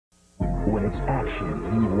When it's action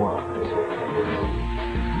you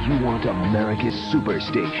want America's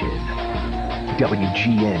Superstation.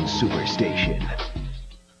 WGN Superstation.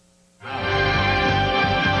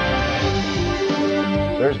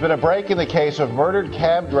 There's been a break in the case of murdered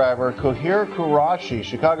cab driver Kohir Qureshi.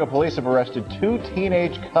 Chicago police have arrested 2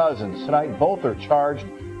 teenage cousins. Tonight, both are charged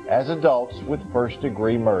as adults with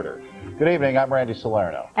first-degree murder. Good evening, I'm Randy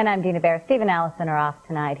Salerno. And I'm Dina Bear. Steve and Allison are off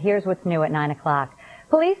tonight. Here's what's new at 9 o'clock.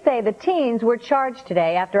 Police say the teens were charged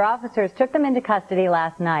today after officers took them into custody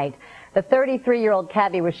last night. The 33-year-old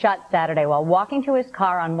cabbie was shot Saturday while walking to his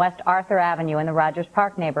car on West Arthur Avenue in the Rogers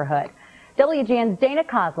Park neighborhood. WGN's Dana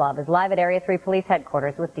Kozlov is live at Area 3 Police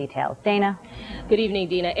Headquarters with details. Dana? Good evening,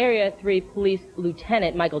 Dina. Area 3 Police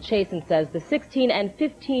Lieutenant Michael Chasen says the 16 and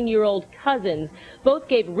 15-year-old cousins both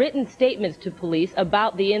gave written statements to police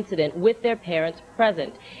about the incident with their parents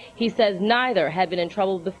present. He says neither had been in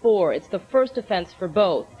trouble before. It's the first offense for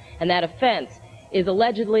both, and that offense is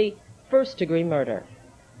allegedly first-degree murder.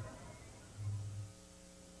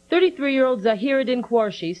 33-year-old Zahiruddin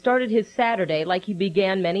Qureshi started his Saturday like he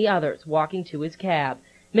began many others, walking to his cab.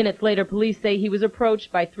 Minutes later, police say he was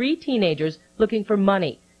approached by 3 teenagers looking for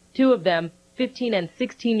money. 2 of them, 15 and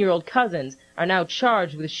 16-year-old cousins, are now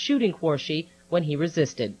charged with shooting Qureshi when he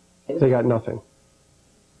resisted. They got nothing.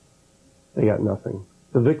 They got nothing.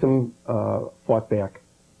 The victim fought back,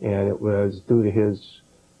 and it was due to his,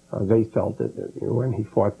 they felt that when he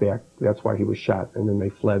fought back, that's why he was shot, and then they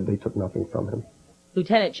fled. They took nothing from him.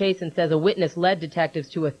 Lieutenant Chasen says a witness led detectives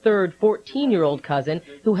to a third 14-year-old cousin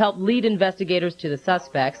who helped lead investigators to the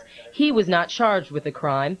suspects. He was not charged with the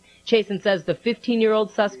crime. Chasen says the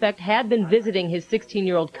 15-year-old suspect had been visiting his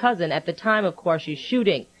 16-year-old cousin at the time of Qureshi's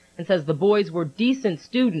shooting and says the boys were decent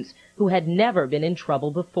students who had never been in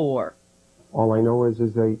trouble before. All I know is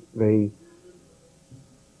they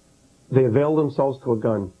availed themselves to a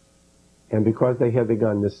gun, and because they had the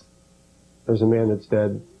gun, there's a man that's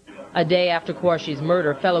dead. A day after Qureshi's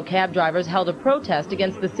murder, fellow cab drivers held a protest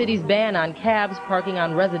against the city's ban on cabs parking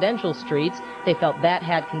on residential streets. They felt that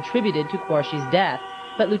had contributed to Qureshi's death.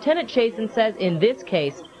 But Lieutenant Chasen says in this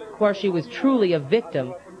case, Qureshi was truly a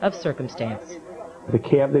victim of circumstance. The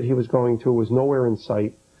cab that he was going to was nowhere in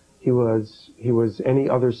sight. He was any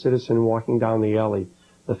other citizen walking down the alley.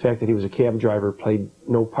 The fact that he was a cab driver played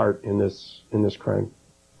no part in this crime.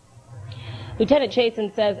 Lieutenant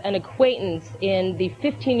Chasen says an acquaintance in the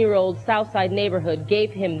 15-year-old Southside neighborhood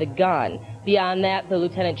gave him the gun. Beyond that, the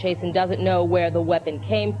Lieutenant Chasen doesn't know where the weapon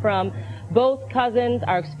came from. Both cousins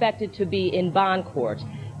are expected to be in bond court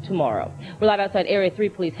tomorrow. We're live outside Area 3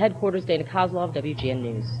 Police Headquarters. Dana Kozlov, WGN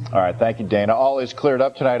News. All right, thank you, Dana. All is cleared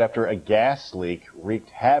up tonight after a gas leak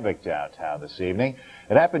wreaked havoc downtown this evening.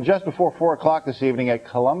 It happened just before 4 o'clock this evening at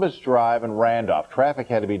Columbus Drive and Randolph. Traffic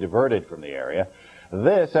had to be diverted from the area.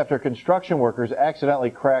 This after construction workers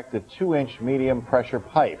accidentally cracked a 2-inch medium pressure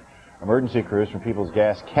pipe. Emergency crews from People's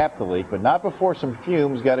Gas capped the leak, but not before some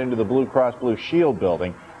fumes got into the Blue Cross Blue Shield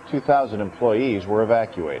building. 2,000 employees were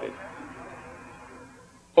evacuated.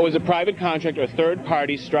 It was a private contractor, a third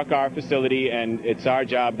party struck our facility, and it's our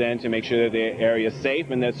job then to make sure that the area is safe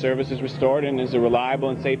and that service is restored in as a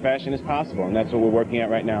reliable and safe fashion as possible, and that's what we're working at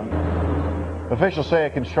right now. Officials say a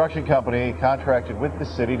construction company contracted with the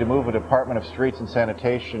city to move a Department of Streets and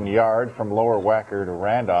Sanitation yard from Lower Wacker to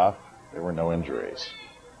Randolph. There were no injuries.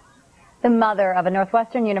 The mother of a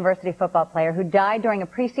Northwestern University football player who died during a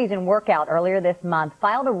preseason workout earlier this month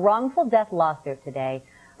filed a wrongful death lawsuit today.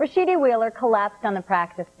 Rashidi Wheeler collapsed on the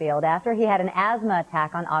practice field after he had an asthma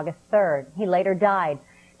attack on August 3rd. He later died.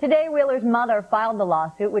 Today, Wheeler's mother filed the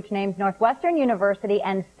lawsuit, which names Northwestern University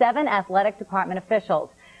and 7 athletic department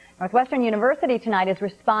officials. Northwestern University tonight is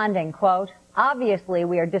responding, quote, "Obviously,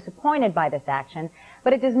 we are disappointed by this action,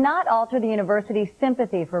 but it does not alter the university's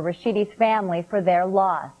sympathy for Rashidi's family for their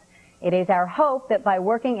loss. It is our hope that by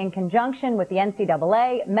working in conjunction with the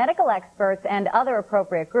NCAA, medical experts, and other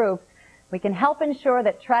appropriate groups, we can help ensure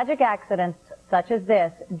that tragic accidents such as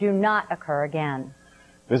this do not occur again."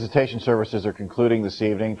 Visitation services are concluding this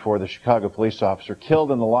evening for the Chicago police officer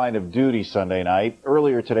killed in the line of duty Sunday night.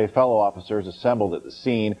 Earlier today, fellow officers assembled at the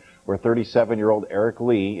scene where 37-year-old Eric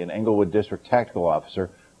Lee, an Englewood District tactical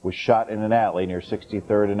officer, was shot in an alley near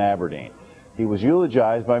 63rd and Aberdeen. He was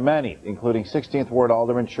eulogized by many, including 16th Ward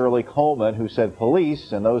Alderman Shirley Coleman, who said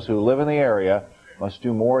police and those who live in the area must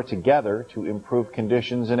do more together to improve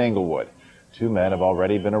conditions in Englewood. 2 men have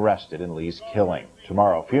already been arrested in Lee's killing.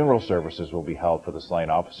 Tomorrow, funeral services will be held for the slain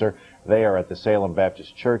officer. They are at the Salem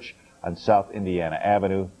Baptist Church on South Indiana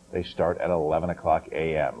Avenue. They start at 11 o'clock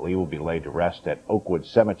a.m. Lee will be laid to rest at Oakwood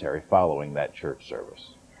Cemetery following that church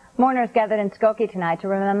service. Mourners gathered in Skokie tonight to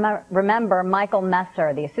remember Michael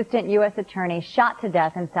Messer, the assistant U.S. attorney shot to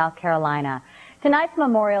death in South Carolina. Tonight's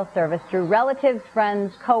memorial service drew relatives,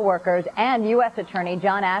 friends, co-workers, and U.S. attorney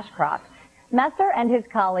John Ashcroft. Messer and his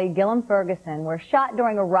colleague Gillum Ferguson were shot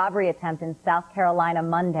during a robbery attempt in South Carolina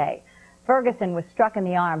Monday. Ferguson was struck in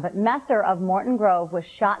the arm, but Messer of Morton Grove was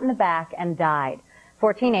shot in the back and died.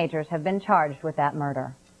 4 teenagers have been charged with that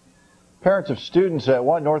murder. Parents of students at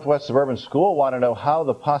one Northwest suburban school want to know how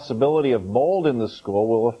the possibility of mold in the school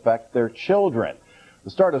will affect their children.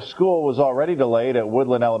 The start of school was already delayed at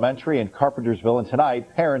Woodland Elementary in Carpentersville, and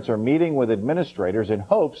tonight parents are meeting with administrators in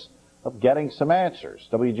hopes of getting some answers.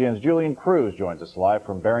 WGN's Julian Cruz joins us live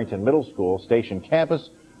from Barrington Middle School Station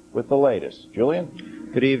campus with the latest.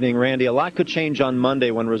 Julian? Good evening, Randy. A lot could change on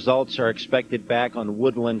Monday when results are expected back on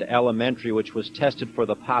Woodland Elementary, which was tested for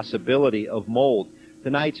the possibility of mold.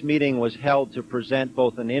 Tonight's meeting was held to present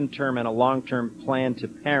both an interim and a long-term plan to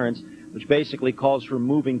parents, which basically calls for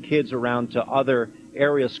moving kids around to other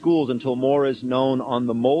area schools until more is known on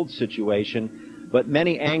the mold situation. But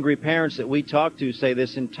many angry parents that we talked to say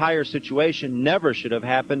this entire situation never should have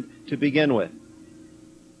happened to begin with.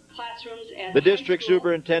 The district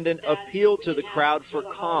superintendent appealed to the crowd for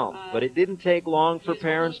calm, but it didn't take long for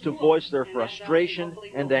parents to voice their frustration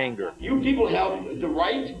and anger. You people have the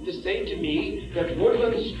right to say to me that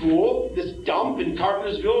Woodland School, this dump in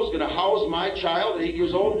Carpentersville, is going to house my child at 8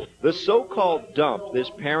 years old. The so-called dump this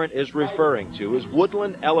parent is referring to is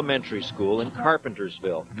Woodland Elementary School in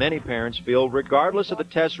Carpentersville. Many parents feel, regardless of the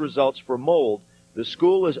test results for mold, the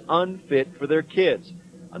school is unfit for their kids.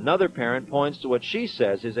 Another parent points to what she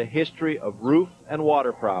says is a history of roof and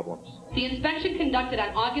water problems. The inspection conducted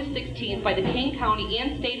on August 16th by the Kane County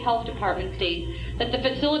and State Health Department states that the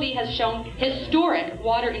facility has shown historic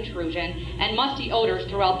water intrusion and musty odors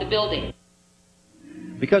throughout the building.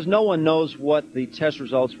 Because no one knows what the test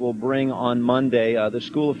results will bring on Monday, the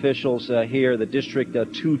school officials here, the District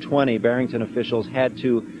 220 Barrington officials, had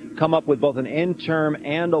to come up with both an interim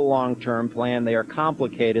and a long-term plan. They are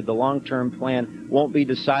complicated. The long-term plan won't be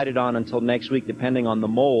decided on until next week, depending on the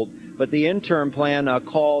mold. But the interim plan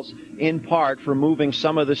calls, in part, for moving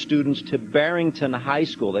some of the students to Barrington High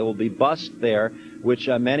School. They will be bused there, which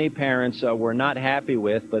many parents were not happy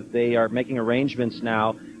with, but they are making arrangements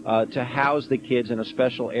now to house the kids in a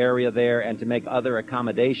special area there and to make other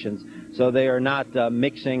accommodations. So they are not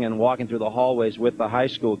mixing and walking through the hallways with the high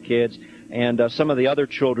school kids. And some of the other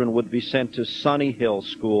children would be sent to Sunny Hill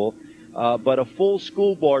School. But a full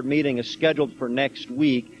school board meeting is scheduled for next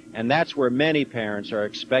week, and that's where many parents are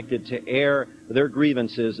expected to air their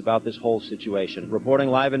grievances about this whole situation. Reporting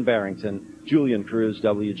live in Barrington, Julian Cruz,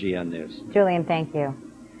 WGN News. Julian, thank you.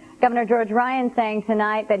 Governor George Ryan saying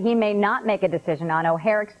tonight that he may not make a decision on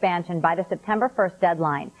O'Hare expansion by the September 1st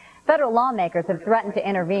deadline. Federal lawmakers have threatened to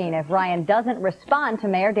intervene if Ryan doesn't respond to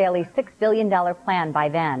Mayor Daley's $6 billion plan by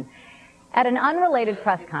then. At an unrelated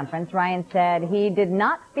press conference, Ryan said he did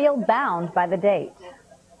not feel bound by the date.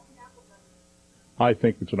 I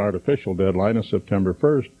think it's an artificial deadline of September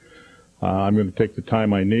 1st. I'm going to take the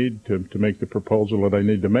time I need to make the proposal that I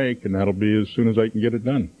need to make, and that'll be as soon as I can get it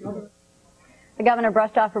done. The governor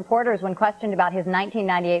brushed off reporters when questioned about his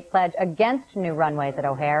 1998 pledge against new runways at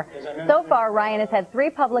O'Hare. So far, Ryan has had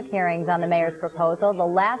 3 public hearings on the mayor's proposal. The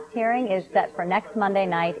last hearing is set for next Monday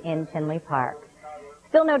night in Tinley Park.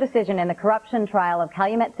 Still no decision in the corruption trial of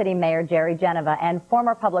Calumet City Mayor Jerry Geneva and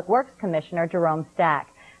former Public Works Commissioner Jerome Stack.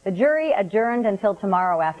 The jury adjourned until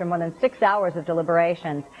tomorrow after more than 6 hours of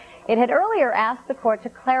deliberations. It had earlier asked the court to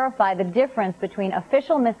clarify the difference between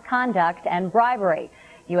official misconduct and bribery.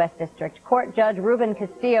 U.S. District Court Judge Ruben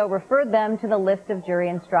Castillo referred them to the list of jury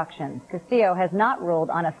instructions. Castillo has not ruled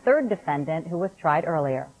on a third defendant who was tried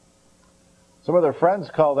earlier. Some of their friends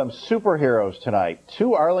call them superheroes tonight.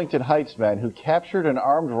 2 Arlington Heights men who captured an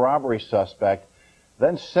armed robbery suspect,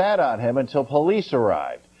 then sat on him until police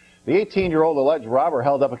arrived. The 18-year-old alleged robber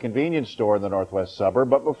held up a convenience store in the northwest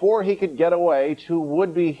suburb, but before he could get away, 2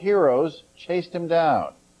 would-be heroes chased him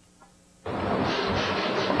down.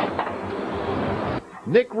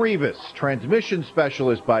 Nick Rivas, transmission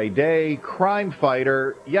specialist by day, crime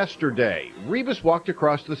fighter yesterday. Rivas walked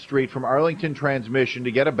across the street from Arlington Transmission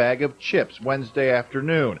to get a bag of chips Wednesday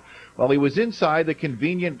afternoon. While he was inside the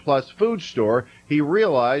Convenient Plus food store, he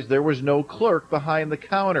realized there was no clerk behind the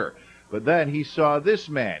counter. But then he saw this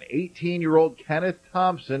man, 18-year-old Kenneth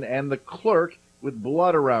Thompson, and the clerk with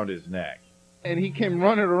blood around his neck. And he came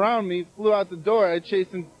running around me, flew out the door. I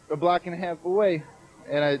chased him a block and a half away.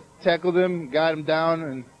 And I tackled him, got him down,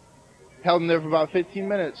 and held him there for about 15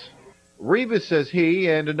 minutes. Rivas says he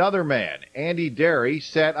and another man, Andy Derry,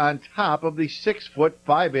 sat on top of the 6-foot,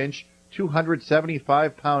 5-inch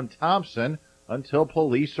 275-pound Thompson until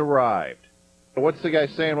police arrived. What's the guy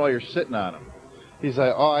saying while you're sitting on him? He's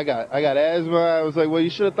like, oh, I got asthma. I was like, well, you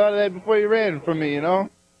should have thought of that before you ran from me, you know?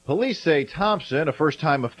 Police say Thompson, a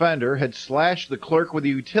first-time offender, had slashed the clerk with a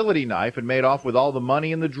utility knife and made off with all the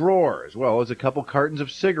money in the drawer, as well as a couple cartons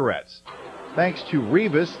of cigarettes. Thanks to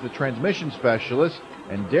Rebus, the transmission specialist,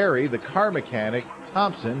 and Derry, the car mechanic,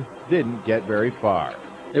 Thompson didn't get very far.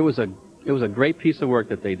 It was a great piece of work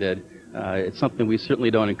that they did. It's something we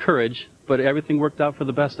certainly don't encourage, but everything worked out for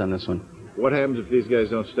the best on this one. What happens if these guys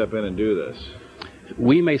don't step in and do this?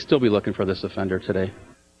 We may still be looking for this offender today.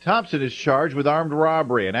 Thompson is charged with armed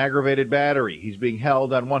robbery and aggravated battery. He's being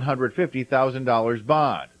held on $150,000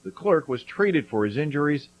 bond. The clerk was treated for his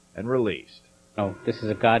injuries and released. Oh, this is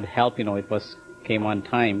a God help, it came on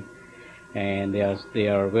time, and they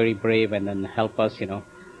are very brave and then help us,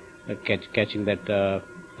 catching that the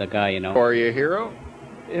guy, Are you a hero?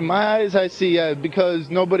 In my eyes, I see, because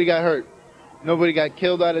nobody got hurt. Nobody got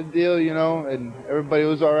killed out of the deal, and everybody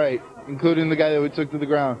was all right, including the guy that we took to the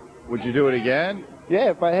ground. Would you do it again?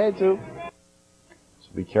 Yeah, if I had to. So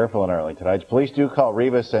be careful in Arlington Heights. Police do call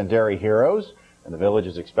Rebus and Derry heroes, and the village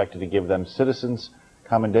is expected to give them citizens'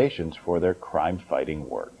 commendations for their crime-fighting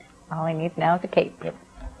work. All he needs now is a cape.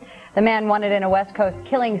 The man wanted in a West Coast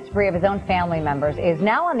killing spree of his own family members is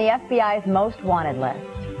now on the FBI's most wanted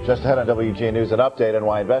list. Just ahead on WGN News, an update on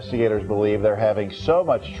why investigators believe they're having so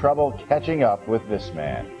much trouble catching up with this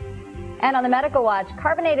man. And on the Medical Watch,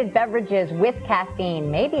 carbonated beverages with caffeine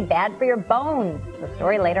may be bad for your bones. The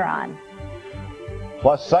story later on.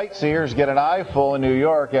 Plus, sightseers get an eyeful in New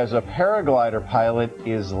York as a paraglider pilot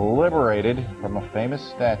is liberated from a famous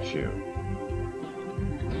statue.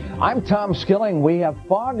 I'm Tom Skilling. We have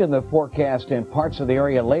fog in the forecast in parts of the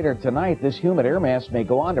area later tonight. This humid air mass may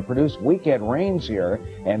go on to produce weekend rains here.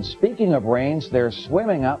 And speaking of rains, they're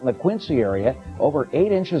swimming out in the Quincy area. Over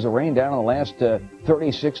 8 inches of rain down in the last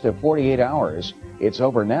 36 to 48 hours. It's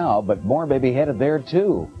over now, but more may be headed there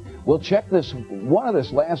too. We'll check one of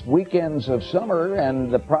this last weekends of summer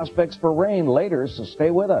and the prospects for rain later, so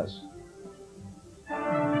stay with us.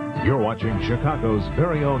 You're watching Chicago's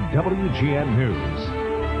very own WGN News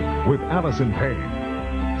with Allison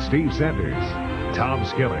Payne, Steve Sanders, Tom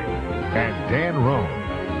Skilling, and Dan Roan.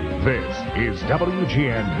 This is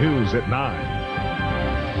WGN News at 9.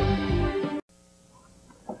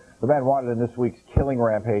 The man wanted in this week's killing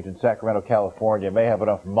rampage in Sacramento, California, may have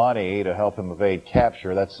enough money to help him evade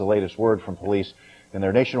capture. That's the latest word from police in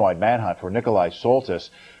their nationwide manhunt for Nikolai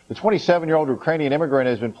Soltis. The 27-year-old Ukrainian immigrant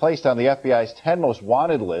has been placed on the FBI's 10 most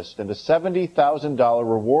wanted list, and a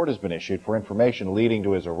 $70,000 reward has been issued for information leading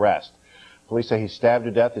to his arrest. Police say he stabbed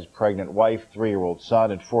to death his pregnant wife, 3-year-old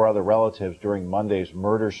son, and 4 other relatives during Monday's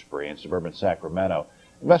murder spree in suburban Sacramento.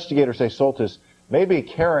 Investigators say Soltis may be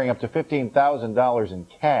carrying up to $15,000 in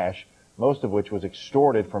cash, most of which was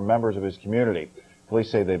extorted from members of his community.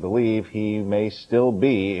 Police say they believe he may still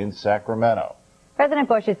be in Sacramento. President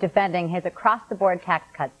Bush is defending his across-the-board tax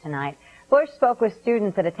cuts tonight. Bush spoke with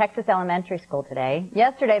students at a Texas elementary school today.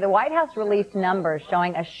 Yesterday, the White House released numbers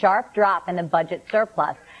showing a sharp drop in the budget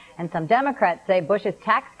surplus, and some Democrats say Bush's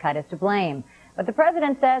tax cut is to blame. But the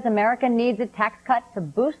president says America needs a tax cut to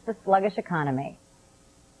boost the sluggish economy.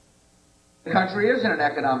 The country is in an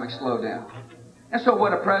economic slowdown. And so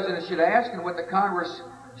what a president should ask and what the Congress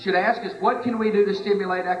should ask is, what can we do to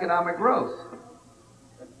stimulate economic growth?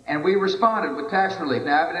 And we responded with tax relief.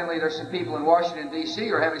 Now, evidently, there's some people in Washington, D.C.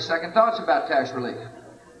 who are having second thoughts about tax relief.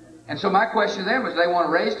 And so my question to them is, do they want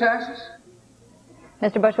to raise taxes?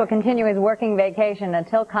 Mr. Bush will continue his working vacation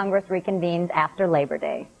until Congress reconvenes after Labor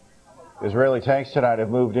Day. Israeli tanks tonight have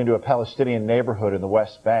moved into a Palestinian neighborhood in the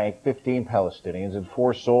West Bank. 15 Palestinians and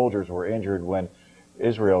 4 soldiers were injured when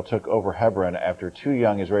Israel took over Hebron after 2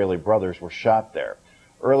 young Israeli brothers were shot there.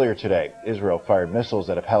 Earlier today, Israel fired missiles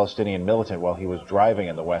at a Palestinian militant while he was driving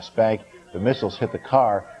in the West Bank. The missiles hit the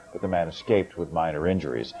car, but the man escaped with minor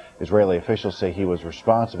injuries. Israeli officials say he was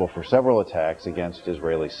responsible for several attacks against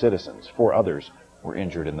Israeli citizens. 4 others were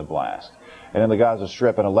injured in the blast. And in the Gaza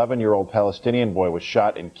Strip, an 11-year-old Palestinian boy was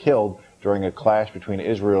shot and killed during a clash between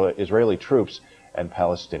Israeli troops and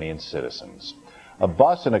Palestinian citizens. A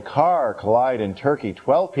bus and a car collide in Turkey.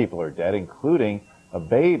 12 people are dead, including a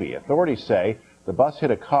baby. Authorities say the bus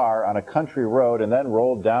hit a car on a country road and then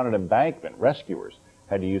rolled down an embankment. Rescuers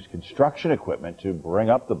had to use construction equipment to bring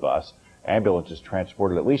up the bus. Ambulances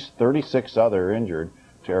transported at least 36 other injured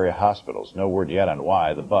to area hospitals. No word yet on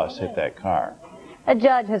why the bus hit that car. A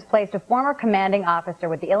judge has placed a former commanding officer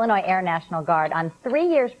with the Illinois Air National Guard on 3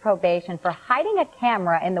 years probation for hiding a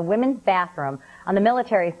camera in the women's bathroom on the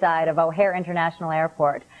military side of O'Hare International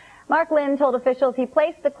Airport. Mark Lynn told officials he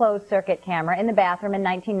placed the closed-circuit camera in the bathroom in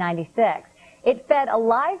 1996. It fed a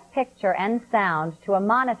live picture and sound to a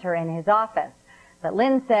monitor in his office. But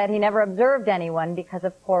Lynn said he never observed anyone because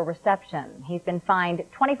of poor reception. He's been fined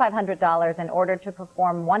 $2,500 and ordered to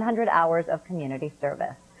perform 100 hours of community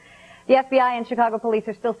service. The FBI and Chicago police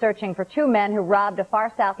are still searching for two men who robbed a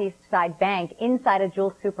far southeast side bank inside a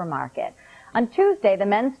Jewel supermarket. On Tuesday, the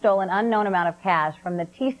men stole an unknown amount of cash from the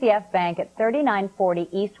TCF Bank at 3940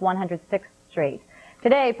 East 106th Street.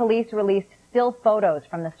 Today, police released still photos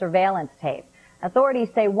from the surveillance tape. Authorities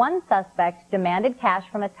say one suspect demanded cash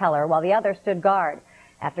from a teller while the other stood guard.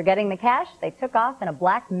 After getting the cash, they took off in a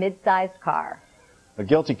black mid-sized car. A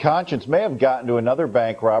guilty conscience may have gotten to another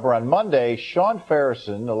bank robber. On Monday, Sean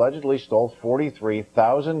Farrison allegedly stole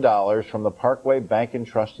 $43,000 from the Parkway Bank and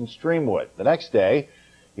Trust in Streamwood. The next day,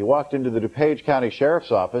 he walked into the DuPage County Sheriff's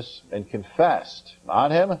Office and confessed.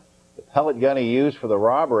 On him, the pellet gun he used for the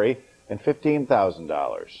robbery and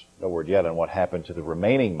 $15,000. No word yet on what happened to the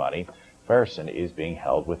remaining money. Farrison is being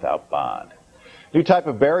held without bond. New type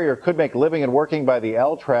of barrier could make living and working by the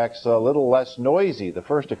L tracks a little less noisy. The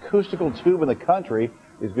first acoustical tube in the country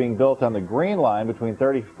is being built on the Green Line between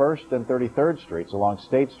 31st and 33rd Streets along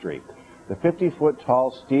State Street. The 50-foot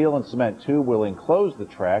tall steel and cement tube will enclose the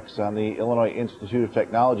tracks on the Illinois Institute of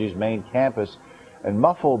Technology's main campus and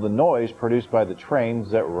muffle the noise produced by the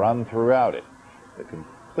trains that run throughout it. The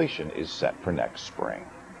completion is set for next spring.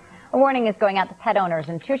 A warning is going out to pet owners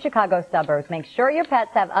in two Chicago suburbs. Make sure your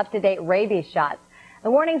pets have up-to-date rabies shots.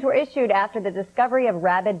 The warnings were issued after the discovery of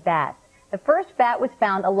rabid bats. The first bat was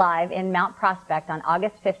found alive in Mount Prospect on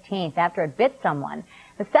August 15th after it bit someone.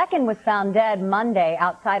 The second was found dead Monday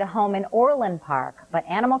outside a home in Orland Park. But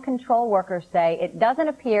animal control workers say it doesn't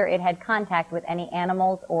appear it had contact with any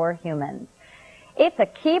animals or humans. It's a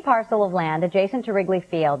key parcel of land adjacent to Wrigley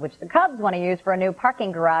Field, which the Cubs want to use for a new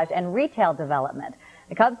parking garage and retail development.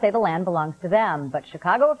 The Cubs say the land belongs to them, but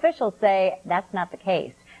Chicago officials say that's not the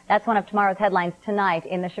case. That's one of tomorrow's headlines tonight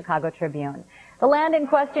in the Chicago Tribune. The land in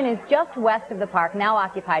question is just west of the park, now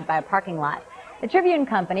occupied by a parking lot. The Tribune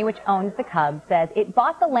Company, which owns the Cubs, says it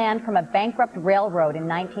bought the land from a bankrupt railroad in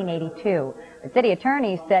 1982. The city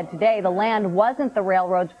attorney said today the land wasn't the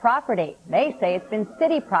railroad's property. They say it's been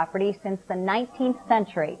city property since the 19th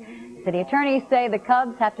century. City attorneys say the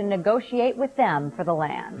Cubs have to negotiate with them for the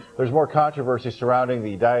land. There's more controversy surrounding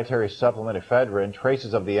the dietary supplement ephedrine.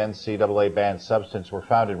 Traces of the NCAA banned substance were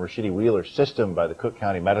found in Rashidi Wheeler's system by the Cook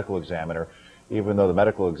County medical examiner, even though the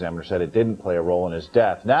medical examiner said it didn't play a role in his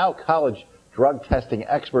death. Now college drug testing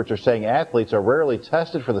experts are saying athletes are rarely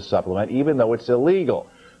tested for the supplement, even though it's illegal.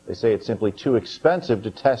 They say it's simply too expensive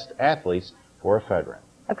to test athletes for ephedrine.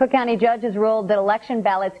 A Cook County judge has ruled that election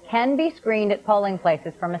ballots can be screened at polling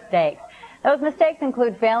places for mistakes. Those mistakes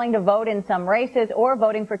include failing to vote in some races or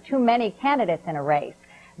voting for too many candidates in a race.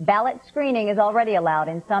 Ballot screening is already allowed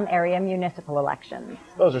in some area municipal elections.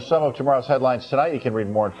 Those are some of tomorrow's headlines tonight. You can read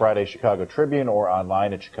more in Friday's Chicago Tribune or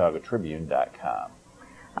online at chicagotribune.com.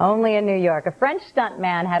 Only in New York, a French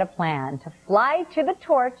stuntman had a plan to fly to the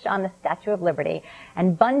torch on the Statue of Liberty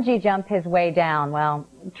and bungee jump his way down. Well,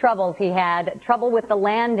 troubles he had, trouble with the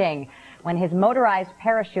landing when his motorized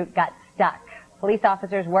parachute got stuck. Police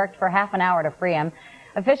officers worked for half an hour to free him.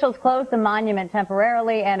 Officials closed the monument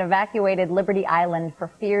temporarily and evacuated Liberty Island for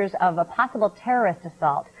fears of a possible terrorist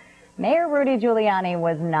assault. Mayor Rudy Giuliani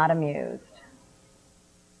was not amused.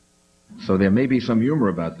 So there may be some humor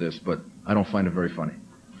about this, but I don't find it very funny.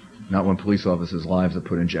 Not when police officers' lives are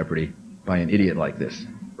put in jeopardy by an idiot like this.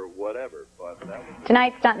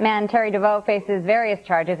 Tonight, stuntman Terry DeVoe faces various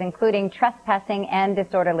charges, including trespassing and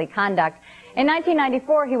disorderly conduct. In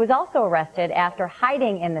 1994, he was also arrested after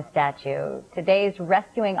hiding in the statue. Today's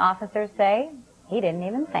rescuing officers say he didn't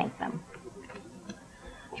even thank them.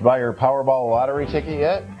 Did you buy your Powerball lottery ticket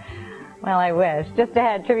yet? Well, I wish. Just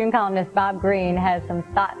ahead, Tribune columnist Bob Green has some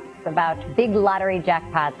thoughts about big lottery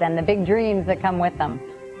jackpots and the big dreams that come with them.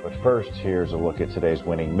 But first, here's a look at today's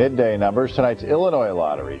winning midday numbers. Tonight's Illinois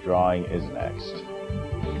lottery drawing is next.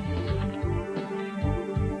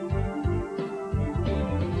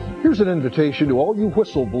 Here's an invitation to all you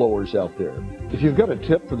whistleblowers out there. If you've got a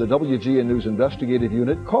tip for the WGN News Investigative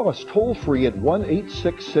Unit, call us toll-free at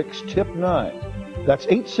 1-866-TIP-9. That's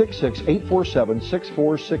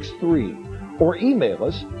 866-847-6463. Or email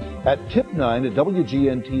us at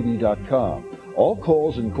tip9@wgntv.com. All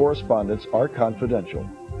calls and correspondence are confidential.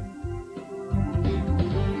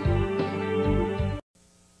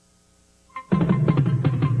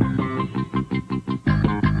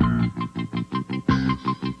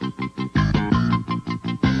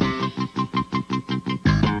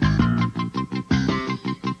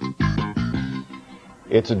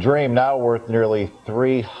 It's a dream now worth nearly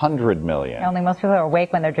 $300 million. Only most people are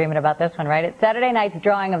awake when they're dreaming about this one, right? It's Saturday night's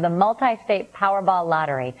drawing of the multi-state Powerball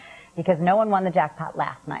lottery because no one won the jackpot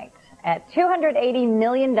last night. At $280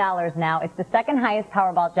 million now, it's the second highest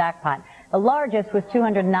Powerball jackpot. The largest was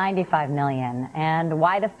 $295 million. And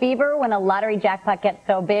why the fever when a lottery jackpot gets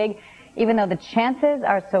so big, even though the chances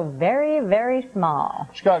are so very, very small?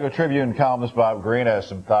 Chicago Tribune columnist Bob Green has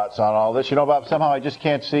some thoughts on all this. You know, Bob, somehow I just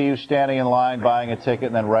can't see you standing in line, buying a ticket,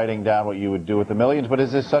 and then writing down what you would do with the millions. But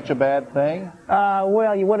is this such a bad thing?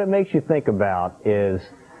 Well, what it makes you think about is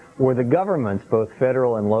were the governments, both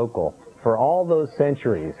federal and local, for all those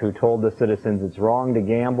centuries who told the citizens it's wrong to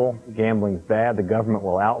gamble, gambling's bad, the government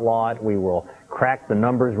will outlaw it, we will crack the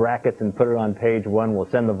numbers rackets and put it on page one, we'll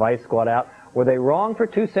send the vice squad out. Were they wrong for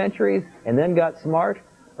 2 centuries and then got smart?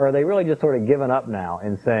 Or are they really just sort of given up now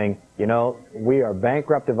and saying, you know, we are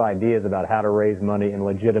bankrupt of ideas about how to raise money in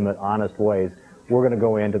legitimate, honest ways. We're going to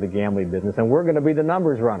go into the gambling business and we're going to be the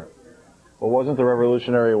numbers runners. Well, wasn't the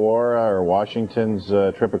Revolutionary War or Washington's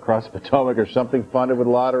trip across the Potomac or something funded with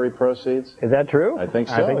lottery proceeds? Is that true? I think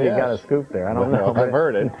so, I think yes. you got a scoop there. I don't know. I've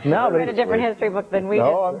heard it. No, but read a different history book than we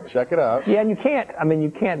did. Check it out. Yeah, and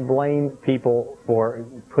you can't blame people for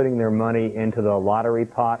putting their money into the lottery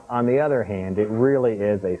pot. On the other hand, it really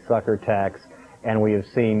is a sucker tax, and we have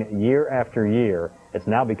seen year after year, it's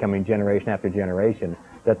now becoming generation after generation,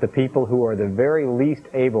 that the people who are the very least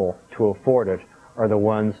able to afford it are the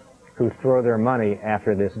ones who throw their money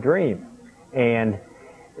after this dream. And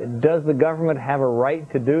does the government have a right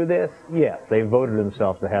to do this? Yes, they voted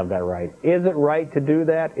themselves to have that right. Is it right to do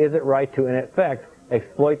that? Is it right to, in effect,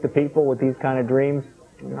 exploit the people with these kind of dreams?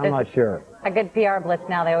 I'm not sure. A good PR blitz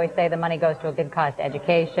now, they always say the money goes to a good cause, to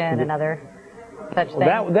education and other such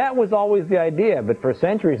things. That was always the idea, but for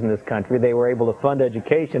centuries in this country, they were able to fund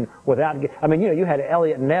education without, you had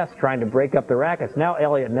Elliott Ness trying to break up the rackets. Now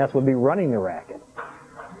Elliott Ness would be running the racket.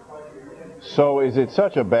 So is it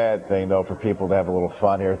such a bad thing, though, for people to have a little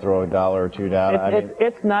fun here, throw $1 or $2 down?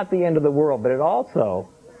 It's not the end of the world, but it also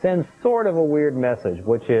sends sort of a weird message,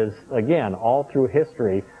 which is, again, all through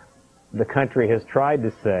history, the country has tried to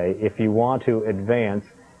say, if you want to advance,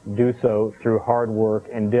 do so through hard work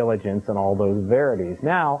and diligence and all those verities.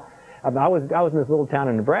 Now, I was in this little town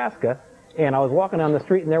in Nebraska, and I was walking down the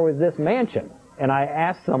street, and there was this mansion. And I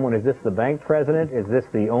asked someone, is this the bank president? Is this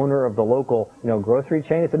the owner of the local, grocery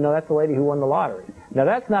chain? He said, no, that's the lady who won the lottery. Now,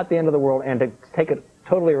 that's not the end of the world. And to take it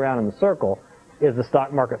totally around in the circle, is the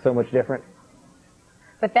stock market so much different?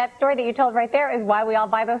 But that story that you told right there is why we all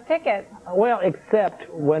buy those tickets. Well,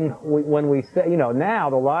 except when we say, now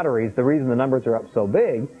the lotteries, the reason the numbers are up so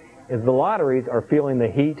big is the lotteries are feeling the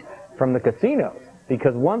heat from the casinos.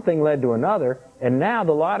 Because one thing led to another, and now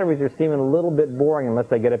the lotteries are seeming a little bit boring unless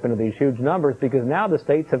they get up into these huge numbers, because now the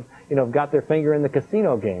states have, got their finger in the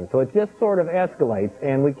casino game. So it just sort of escalates,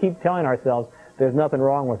 and we keep telling ourselves there's nothing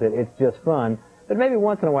wrong with it, it's just fun. But maybe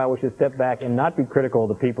once in a while we should step back and not be critical of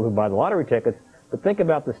the people who buy the lottery tickets, but think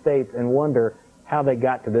about the states and wonder how they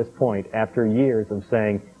got to this point after years of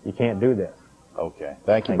saying you can't do this. Okay.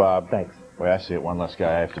 Thank you, Bob. Thanks. Well, I see it. One less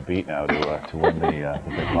guy I have to beat now to win the big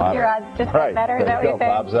lottery. Your odds just got better, is that what you think?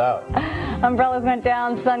 Bob's out. Umbrellas went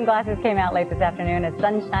down, sunglasses came out late this afternoon as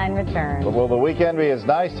sunshine returned. But will the weekend be as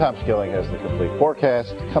nice? Tom Skilling has the complete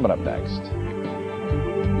forecast coming up next.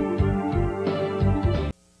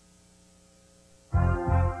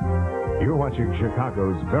 You're watching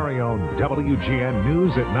Chicago's very own WGN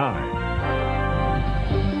News at 9.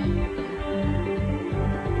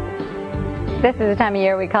 This is the time of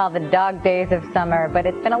year we call the dog days of summer, but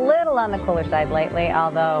it's been a little on the cooler side lately,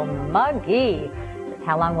 although muggy.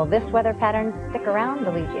 How long will this weather pattern stick around?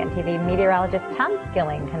 WGN TV meteorologist Tom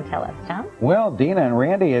Skilling can tell us. Tom? Well, Dina and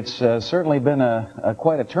Randy, it's certainly been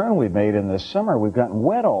quite a turn we've made in this summer. We've gotten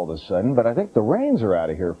wet all of a sudden, but I think the rains are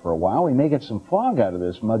out of here for a while. We may get some fog out of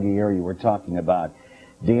this muggy area we're talking about.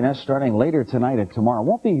 Dina, starting later tonight and tomorrow. It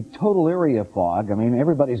won't be total area fog.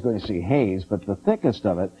 Everybody's going to see haze, but the thickest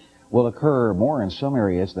of it will occur more in some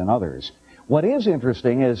areas than others. What is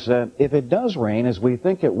interesting is if it does rain, as we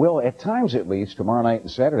think it will, at times at least, tomorrow night and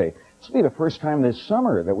Saturday, this will be the first time this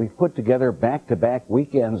summer that we've put together back-to-back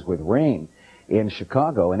weekends with rain in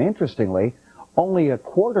Chicago. And interestingly, only a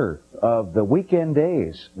quarter of the weekend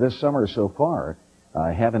days this summer so far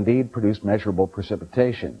have indeed produced measurable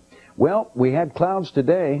precipitation. Well, we had clouds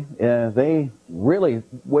today. They really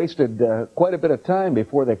wasted quite a bit of time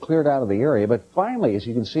before they cleared out of the area. But finally, as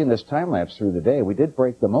you can see in this time-lapse through the day, we did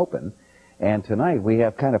break them open. And tonight we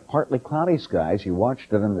have kind of partly cloudy skies. You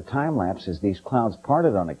watched it in the time-lapse as these clouds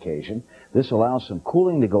parted on occasion. This allows some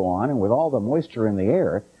cooling to go on, and with all the moisture in the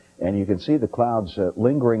air, And you can see the clouds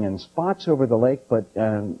lingering in spots over the lake, but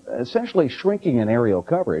essentially shrinking in aerial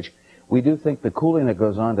coverage. We do think the cooling that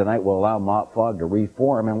goes on tonight will allow fog to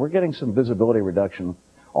reform, and we're getting some visibility reduction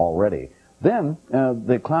already. Then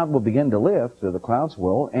the cloud will begin to lift, the clouds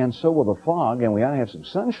will, and so will the fog, and we ought to have some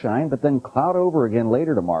sunshine, but then cloud over again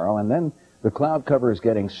later tomorrow, and then the cloud cover is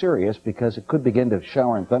getting serious because it could begin to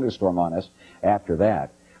shower and thunderstorm on us after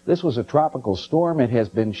that. This was a tropical storm. It has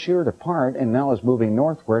been sheared apart and now is moving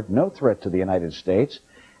northward. No threat to the United States.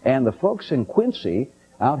 And the folks in Quincy,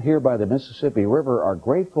 out here by the Mississippi River, are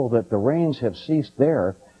grateful that the rains have ceased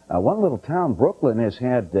there. One little town, Brooklyn, has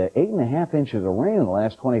had 8.5 inches of rain in the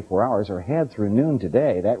last 24 hours, or had through noon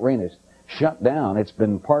today. That rain is shut down. It's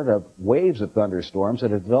been part of waves of thunderstorms that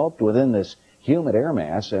have developed within this humid air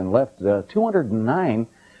mass and left 209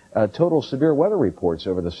 total severe weather reports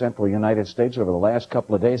over the central United States over the last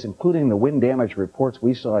couple of days, including the wind damage reports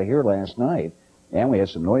we saw here last night. And we had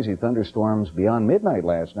some noisy thunderstorms beyond midnight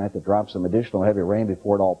last night that dropped some additional heavy rain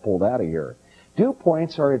before it all pulled out of here. Dew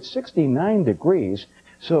points are at 69 degrees,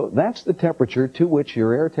 so that's the temperature to which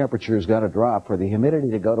your air temperature has got to drop for the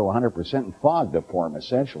humidity to go to 100% and fog to form,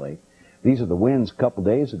 essentially. These are the winds a couple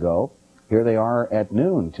days ago. Here they are at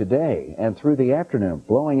noon today and through the afternoon,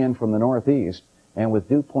 blowing in from the northeast, and with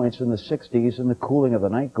dew points in the 60s and the cooling of the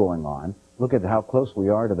night going on. Look at how close we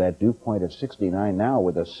are to that dew point of 69 now,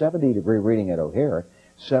 with a 70-degree reading at O'Hare,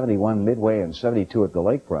 71 Midway, and 72 at the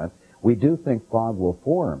lakefront. We do think fog will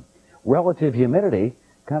form. Relative humidity,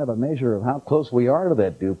 kind of a measure of how close we are to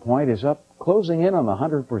that dew point, is up closing in on the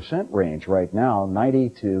 100% range right now, 90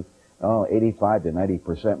 to 85 to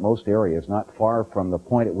 90%. Most areas not far from the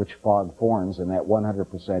point at which fog forms and that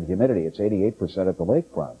 100% humidity. It's 88% at the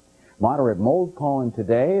lakefront. Moderate mold pollen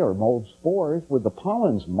today, or mold spores, with the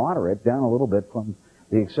pollens moderate, down a little bit from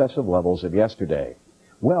the excessive levels of yesterday.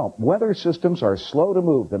 Well, weather systems are slow to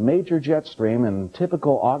move. The major jet stream in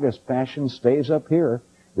typical August fashion stays up here.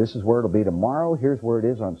 This is where it'll be tomorrow. Here's where it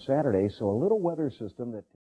is on Saturday. So a little weather system that